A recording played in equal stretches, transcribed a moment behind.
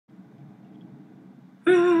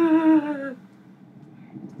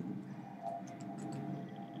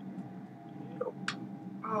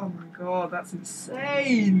god, that's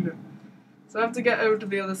insane! So I have to get over to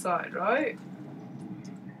the other side, right?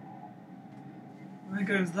 There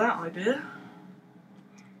goes that idea.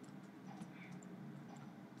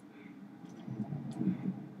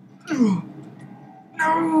 No!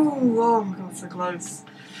 Oh my god, so close.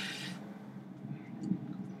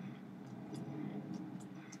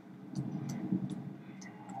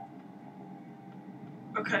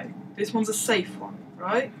 Okay, this one's a safe one,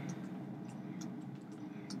 right?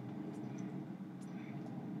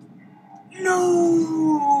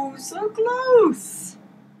 No! So close!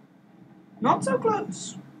 Not so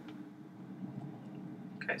close.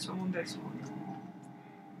 Okay, so I'm on this one.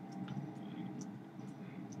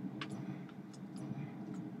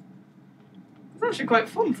 It's actually quite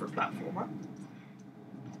fun for a platformer.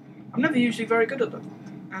 I'm never usually very good at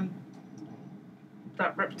them, and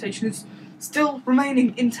that reputation is still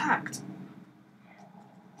remaining intact.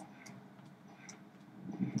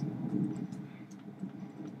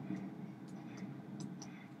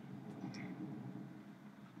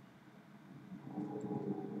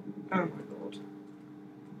 Oh my god.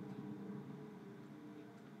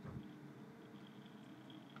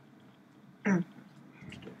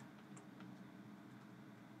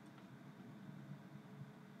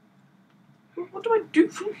 What do I do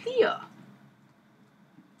from here?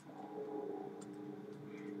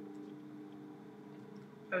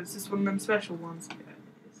 Oh, is this one of them special ones? Yeah,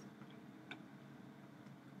 it is.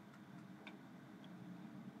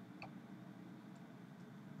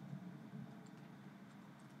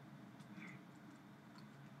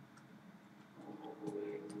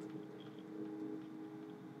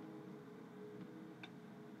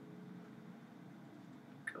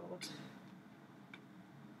 God.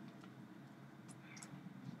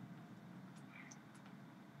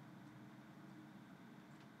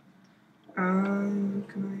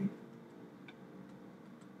 Can I?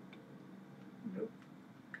 Nope.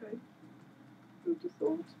 Okay. Who'd have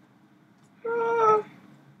thought? Ah!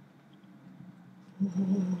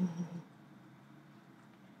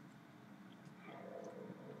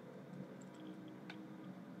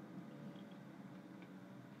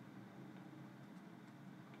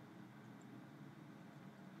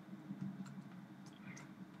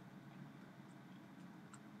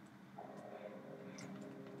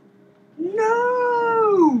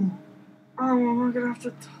 No! Oh, I'm gonna have to.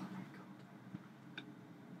 Oh my god.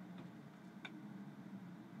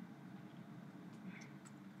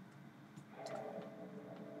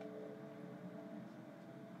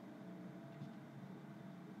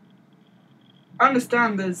 I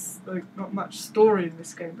understand there's like not much story in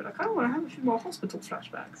this game, but I kind of want to have a few more hospital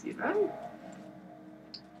flashbacks, you know?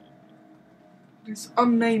 This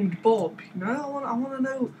unnamed Bob, you know? I want to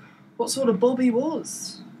know what sort of Bob he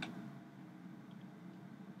was.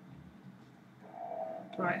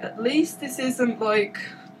 Right, at least this isn't like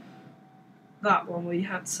that one where you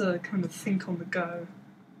had to kind of think on the go.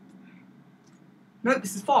 No,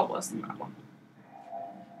 this is far worse than that one.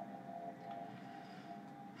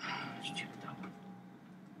 Stupid that one.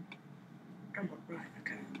 Come on, right,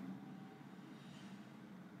 okay.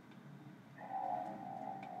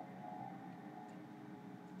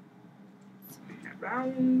 Spin it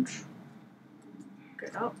round.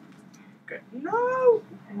 Get up. Get. No!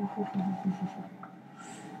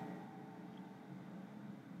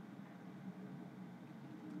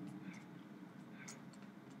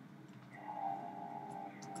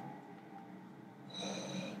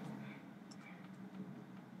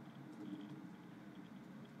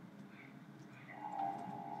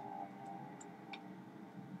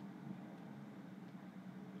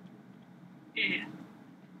 Yeah.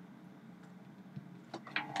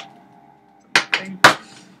 Something.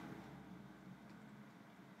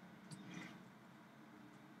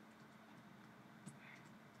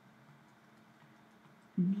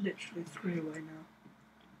 I'm literally 3 away now.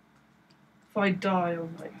 If I die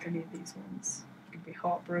on like any of these ones, I'm gonna be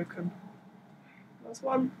heartbroken. Last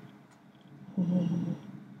one.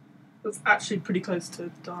 That's actually pretty close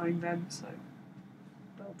to dying then, so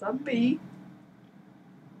well done me.